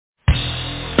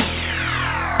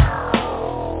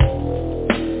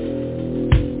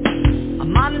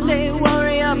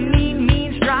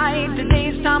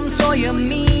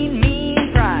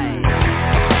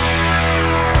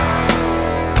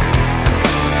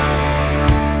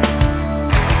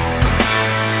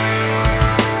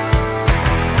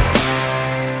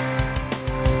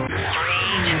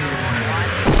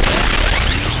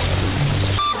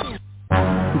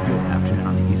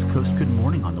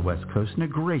Coast, and a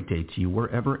great day to you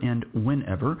wherever and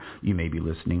whenever you may be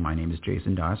listening. My name is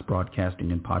Jason Dias,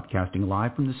 broadcasting and podcasting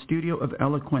live from the studio of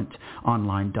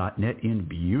EloquentOnline.net in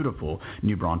beautiful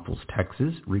New Braunfels,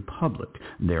 Texas, Republic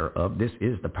thereof. This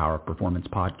is the Power of Performance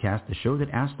Podcast, the show that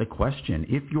asks the question,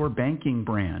 if your banking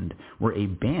brand were a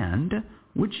band,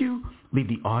 would you leave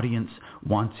the audience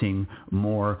wanting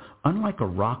more? Unlike a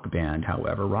rock band,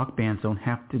 however, rock bands don't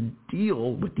have to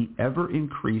deal with the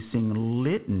ever-increasing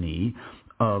litany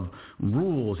of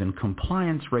rules and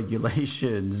compliance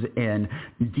regulations and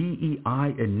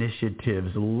DEI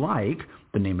initiatives like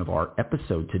the name of our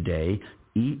episode today,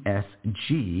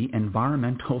 E.S.G,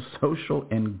 Environmental, Social,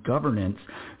 and Governance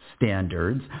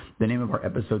Standards. The name of our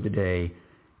episode today,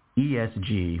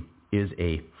 E.S.G, is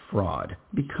a fraud,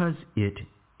 because it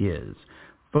is.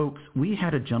 Folks, we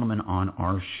had a gentleman on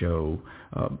our show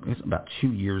about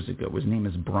 2 years ago. His name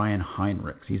is Brian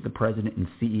Heinrichs. He's the president and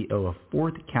CEO of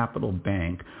Fourth Capital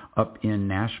Bank up in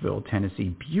Nashville,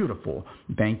 Tennessee. Beautiful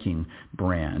banking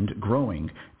brand, growing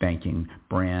banking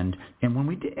brand. And when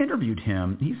we interviewed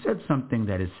him, he said something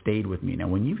that has stayed with me. Now,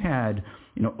 when you've had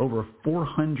over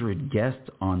 400 guests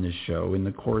on this show in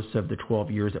the course of the 12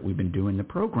 years that we've been doing the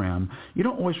program, you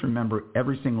don't always remember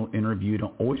every single interview, you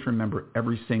don't always remember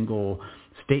every single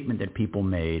statement that people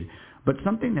made. But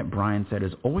something that Brian said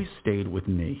has always stayed with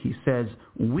me. He says,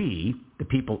 we, the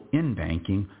people in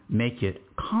banking, make it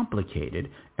complicated,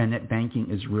 and that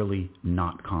banking is really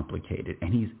not complicated.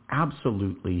 And he's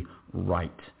absolutely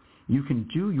right. You can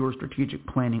do your strategic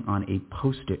planning on a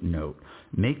Post-it note,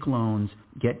 make loans,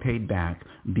 get paid back,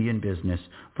 be in business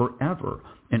forever.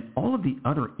 And all of the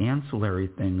other ancillary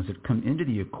things that come into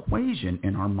the equation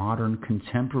in our modern,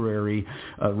 contemporary,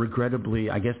 regrettably,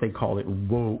 I guess they call it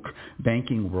woke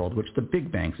banking world, which the big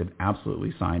banks have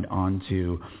absolutely signed on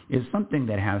to, is something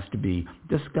that has to be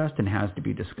discussed and has to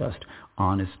be discussed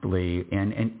honestly.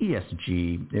 And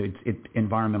ESG, it's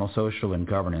environmental, social, and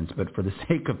governance, but for the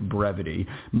sake of brevity,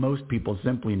 most people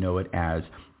simply know it as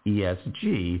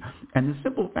ESG. And the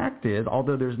simple fact is,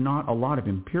 although there's not a lot of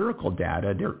empirical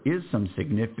data, there is some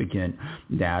significant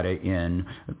data in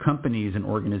companies and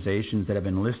organizations that have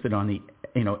been listed on the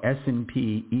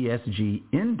S&P ESG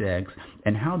index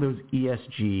and how those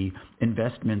ESG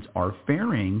investments are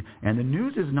faring. And the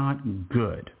news is not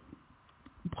good.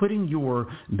 Putting your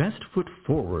best foot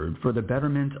forward for the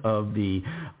betterment of the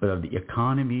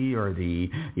economy or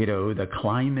the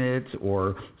climate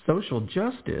or social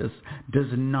justice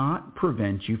does not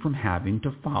prevent you from having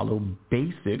to follow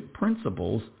basic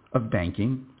principles of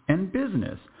banking and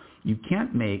business. You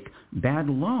can't make bad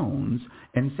loans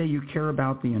and say you care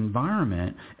about the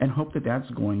environment and hope that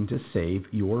that's going to save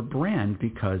your brand,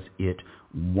 because it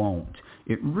won't.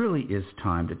 It really is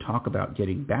time to talk about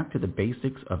getting back to the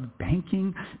basics of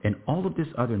banking and all of this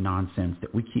other nonsense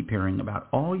that we keep hearing about.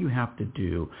 All you have to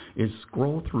do is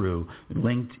scroll through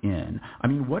LinkedIn. I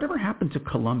mean, whatever happened to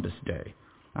Columbus Day?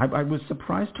 I was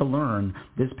surprised to learn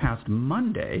this past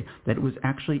Monday that it was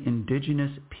actually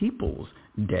Indigenous Peoples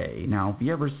Day. Now, if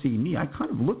you ever see me, I kind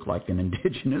of look like an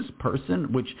indigenous person,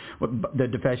 which the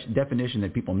definition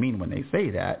that people mean when they say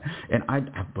that. And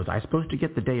was I supposed to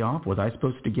get the day off? Was I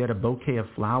supposed to get a bouquet of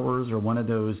flowers or one of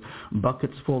those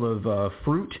buckets full of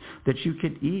fruit that you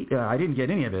could eat? I didn't get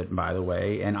any of it, by the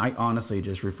way, and I honestly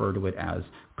just refer to it as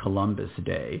Columbus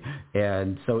Day.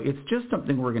 And so it's just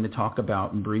something we're going to talk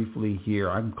about briefly here.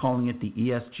 I'm calling it the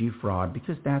ESG fraud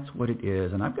because that's what it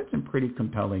is. And I've got some pretty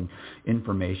compelling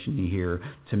information here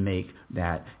to make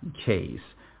that case.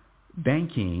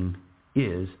 Banking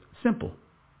is simple,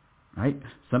 right?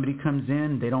 Somebody comes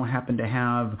in, they don't happen to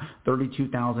have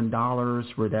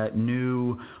 $32,000 for that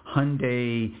new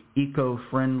Hyundai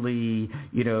eco-friendly,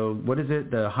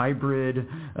 the hybrid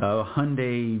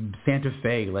Hyundai Santa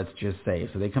Fe, let's just say.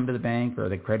 So they come to the bank or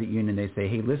the credit union, they say,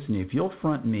 hey, listen, if you'll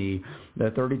front me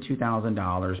the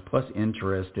 $32,000 plus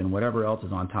interest and whatever else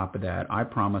is on top of that, I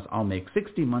promise I'll make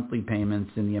 60 monthly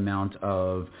payments in the amount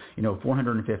of,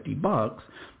 $450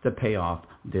 to pay off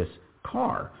this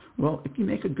car. Well, if you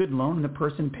make a good loan and the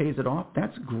person pays it off,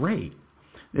 that's great.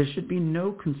 There should be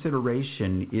no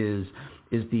consideration is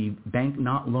the bank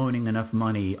not loaning enough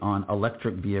money on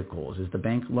electric vehicles? Is the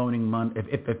bank loaning money?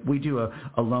 If we do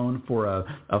a loan for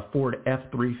a Ford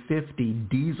F-350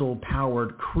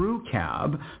 diesel-powered crew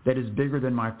cab that is bigger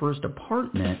than my first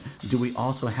apartment, do we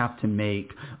also have to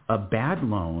make a bad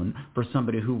loan for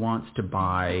somebody who wants to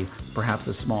buy perhaps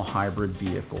a small hybrid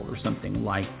vehicle or something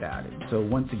like that? And so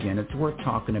once again, it's worth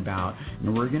talking about,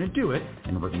 and we're going to do it,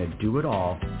 and we're going to do it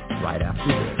all right after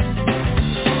this.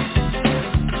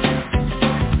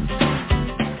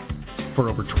 For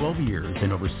over 12 years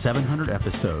and over 700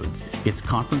 episodes, it's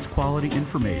conference quality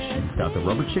information without the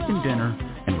rubber chicken dinner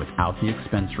and without the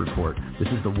expense report. This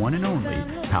is the one and only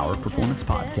Power Performance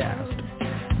Podcast.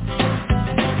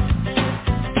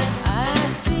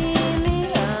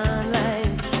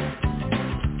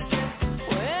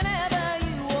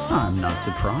 I'm not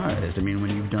surprised. I mean,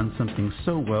 when you've done something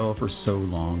so well for so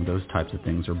long, those types of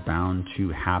things are bound to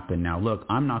happen. Now, look,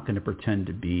 I'm not going to pretend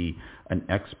to be an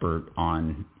expert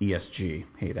on E.S.G.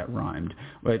 Hey, that rhymed.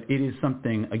 But it is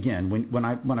something, again, when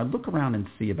I look around and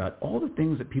see about all the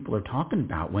things that people are talking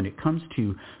about when it comes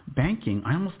to banking,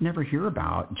 I almost never hear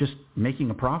about just making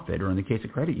a profit, or in the case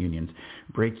of credit unions,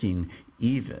 breaking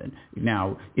even.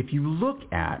 Now, if you look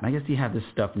at, and I guess you have this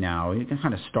stuff now, it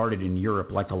kind of started in Europe,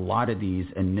 like a lot of these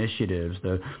initiatives,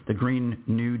 the Green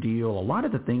New Deal, a lot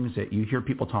of the things that you hear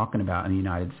people talking about in the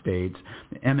United States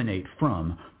emanate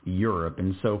from Europe.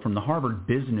 And so from the Harvard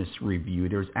Business Review,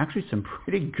 there's actually some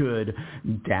pretty good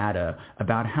data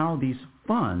about how these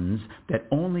funds that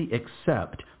only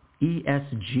accept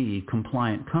E.S.G.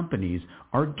 compliant companies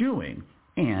are doing.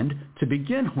 And to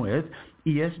begin with,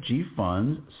 E.S.G.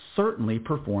 funds certainly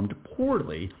performed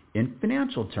poorly in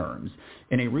financial terms.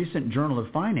 In a recent Journal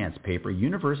of Finance paper,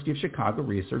 University of Chicago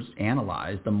research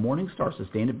analyzed the Morningstar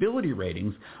sustainability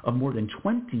ratings of more than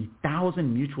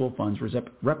 20,000 mutual funds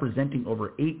representing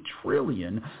over $8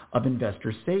 trillion of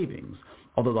investor savings.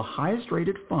 Although the highest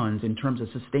rated funds in terms of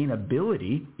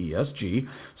sustainability, ESG,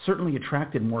 certainly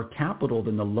attracted more capital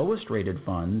than the lowest rated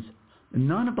funds,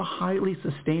 none of the highly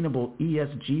sustainable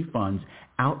ESG funds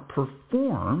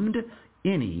outperformed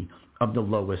any of the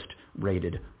lowest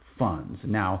rated funds.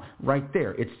 Now, right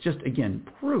there, it's just, again,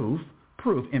 proof,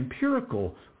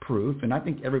 empirical proof, and I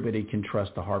think everybody can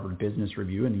trust the Harvard Business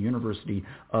Review and the University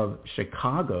of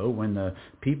Chicago when the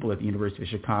people at the University of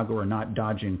Chicago are not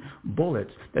dodging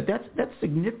bullets, that's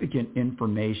significant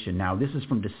information. Now, this is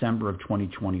from December of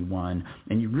 2021,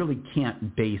 and you really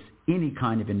can't base any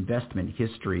kind of investment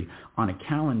history on a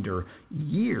calendar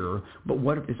year, but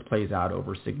what if this plays out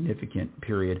over a significant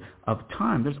period of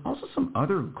time? There's also some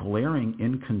other glaring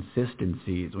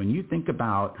inconsistencies. When you think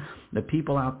about the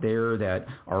people out there that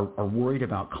are worried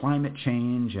about climate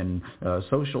change and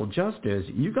social justice,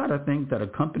 you got to think that a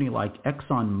company like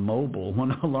ExxonMobil,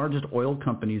 one of the largest oil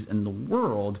companies in the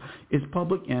world, is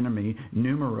public enemy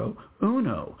numero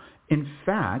uno. In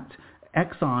fact,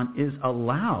 Exxon is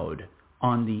allowed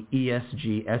on the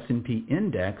E.S.G. S&P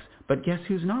index, but guess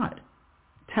who's not?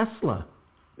 Tesla.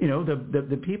 You know,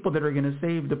 the people that are going to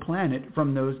save the planet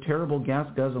from those terrible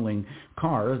gas-guzzling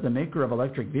cars, the maker of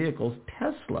electric vehicles,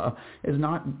 Tesla, has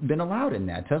not been allowed in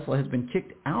that. Tesla has been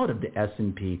kicked out of the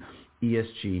S&P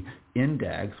ESG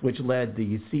index, which led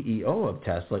the CEO of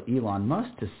Tesla, Elon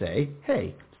Musk, to say,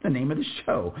 hey, it's the name of the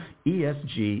show.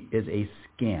 ESG is a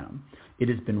scam. It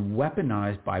has been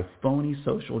weaponized by phony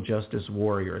social justice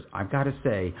warriors. I've got to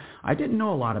say, I didn't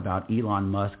know a lot about Elon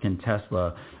Musk and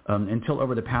Tesla until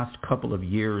over the past couple of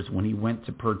years when he went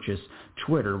to purchase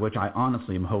Twitter, which I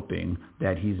honestly am hoping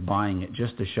that he's buying it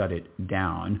just to shut it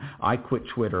down. I quit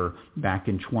Twitter back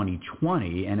in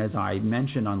 2020, and as I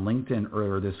mentioned on LinkedIn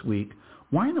earlier this week,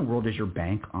 why in the world is your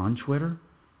bank on Twitter?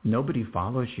 Nobody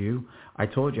follows you. I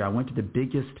told you I went to the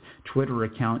biggest Twitter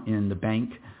account in the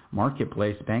bank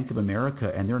marketplace, Bank of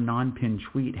America, and their non-pinned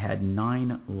tweet had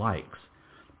 9 likes.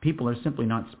 People are simply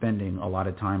not spending a lot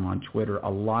of time on Twitter. A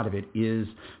lot of it is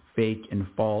fake and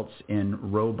false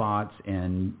and robots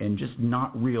and just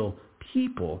not real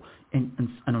people. And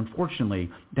unfortunately,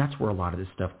 that's where a lot of this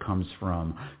stuff comes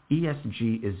from.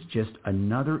 ESG is just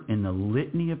another in the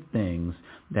litany of things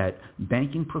that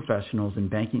banking professionals and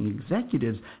banking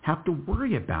executives have to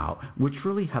worry about, which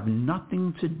really have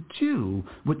nothing to do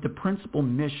with the principal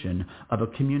mission of a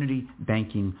community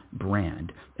banking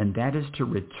brand. And that is to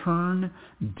return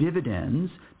dividends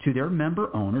to their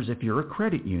member owners, if you're a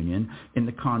credit union, in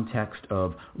the context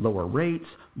of lower rates,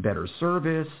 better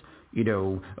service,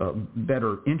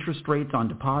 better interest rates on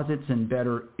deposits and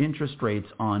better interest rates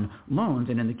on loans.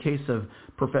 And in the case of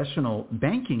professional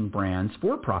banking brands,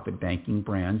 for-profit banking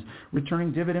brands,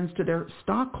 returning dividends to their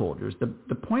stockholders.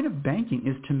 The point of banking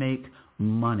is to make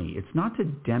money. It's not to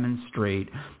demonstrate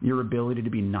your ability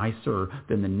to be nicer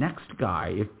than the next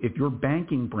guy. If your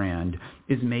banking brand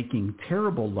is making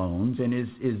terrible loans and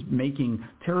is making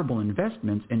terrible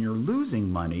investments and you're losing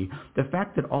money, the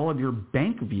fact that all of your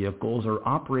bank vehicles are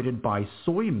operated by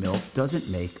soy milk doesn't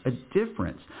make a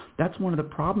difference. That's one of the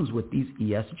problems with these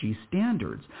ESG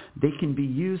standards. They can be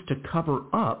used to cover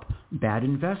up bad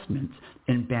investments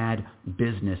and bad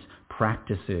business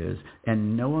practices,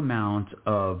 and no amount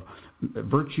of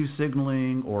virtue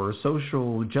signaling or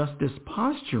social justice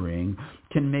posturing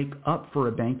can make up for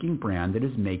a banking brand that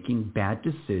is making bad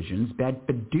decisions, bad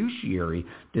fiduciary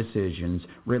decisions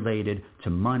related to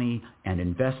money and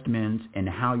investments and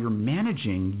how you're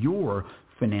managing your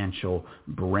financial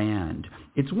brand.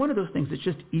 It's one of those things that's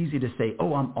just easy to say,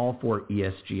 oh, I'm all for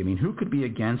ESG. I mean, who could be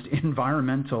against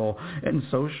environmental and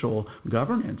social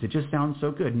governance? It just sounds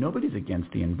so good. Nobody's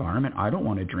against the environment. I don't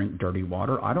want to drink dirty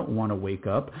water. I don't want to wake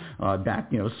up back,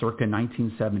 circa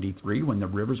 1973 when the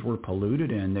rivers were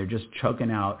polluted and they're just chugging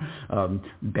out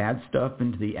bad stuff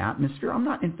into the atmosphere. I'm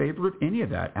not in favor of any of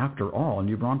that. After all,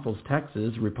 New Braunfels,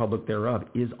 Texas, Republic thereof,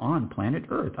 is on planet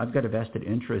Earth. I've got a vested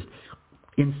interest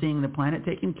in seeing the planet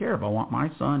taken care of. I want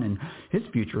my son and his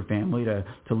future family to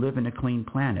live in a clean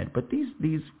planet. But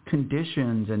these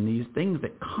conditions and these things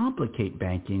that complicate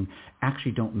banking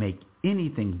actually don't make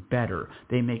anything better.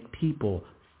 They make people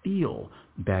feel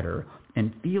better.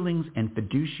 And feelings and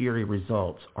fiduciary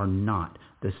results are not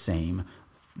the same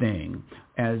thing.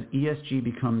 As ESG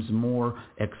becomes more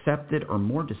accepted or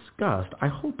more discussed, I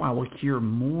hope I will hear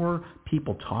more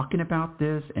people talking about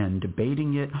this and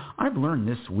debating it. I've learned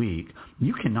this week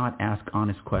you cannot ask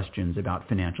honest questions about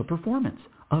financial performance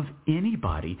of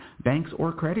anybody, banks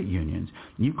or credit unions.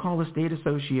 You call a state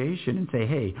association and say,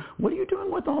 hey, what are you doing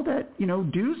with all that,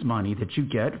 dues money that you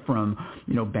get from,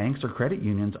 banks or credit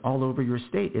unions all over your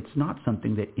state? It's not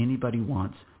something that anybody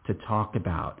wants to talk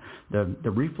about.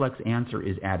 The reflex answer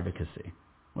is advocacy.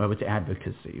 Well, it's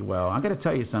advocacy. Well, I've got to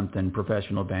tell you something,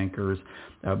 professional bankers.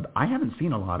 I haven't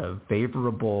seen a lot of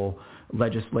favorable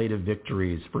legislative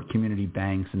victories for community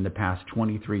banks in the past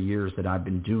 23 years that I've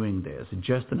been doing this.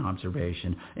 Just an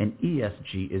observation. And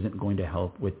ESG isn't going to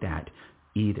help with that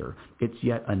either. It's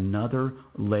yet another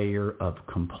layer of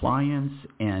compliance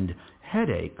and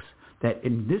headaches that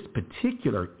in this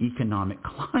particular economic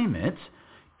climate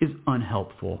is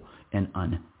unhelpful and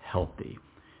unhealthy.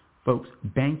 Folks,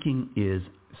 banking is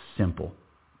simple.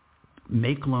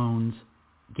 Make loans,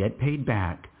 get paid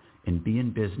back, and be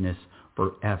in business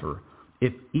forever.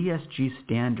 If ESG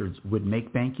standards would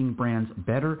make banking brands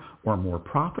better or more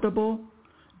profitable,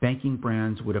 banking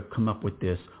brands would have come up with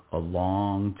this a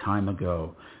long time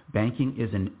ago. Banking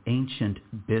is an ancient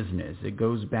business. It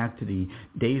goes back to the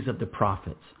days of the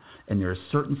prophets. And there are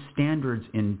certain standards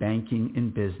in banking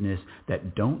and business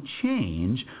that don't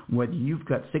change whether you've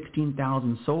got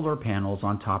 16,000 solar panels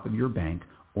on top of your bank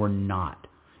or not.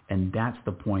 And that's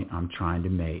the point I'm trying to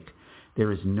make.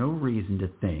 There is no reason to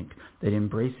think that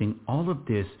embracing all of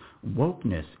this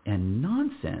wokeness and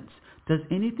nonsense does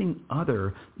anything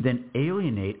other than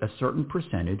alienate a certain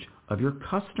percentage of your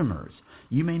customers.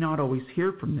 You may not always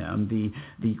hear from them,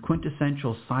 the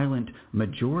quintessential silent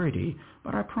majority,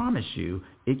 but I promise you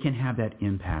it can have that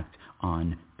impact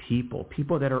on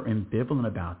people that are ambivalent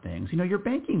about things. Your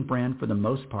banking brand, for the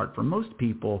most part, for most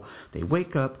people, they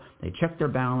wake up, they check their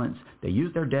balance, they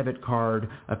use their debit card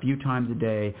a few times a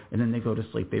day, and then they go to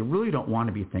sleep. They really don't want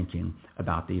to be thinking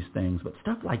about these things. But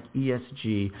stuff like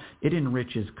ESG, it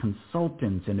enriches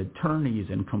consultants and attorneys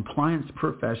and compliance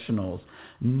professionals,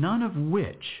 none of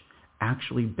which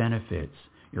actually benefits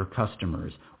your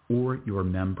customers or your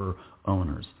member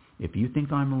owners. If you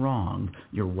think I'm wrong,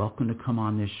 you're welcome to come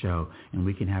on this show and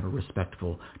we can have a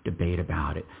respectful debate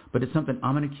about it. But it's something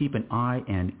I'm going to keep an eye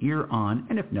and ear on,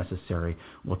 and if necessary,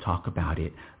 we'll talk about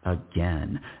it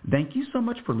again. Thank you so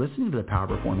much for listening to the Power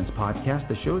Performance Podcast,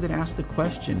 the show that asks the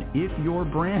question, if your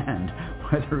brand,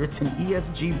 whether it's an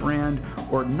ESG brand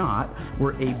or not,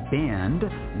 were a band,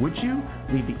 would you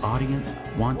leave the audience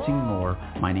wanting more?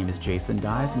 My name is Jason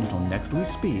Dyes, and until next we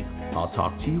speak, I'll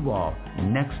talk to you all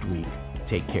next week.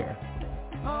 Take care.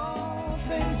 All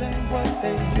things ain't what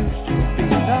they used to be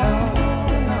now.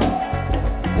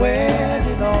 Where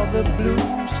did all the blue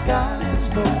skies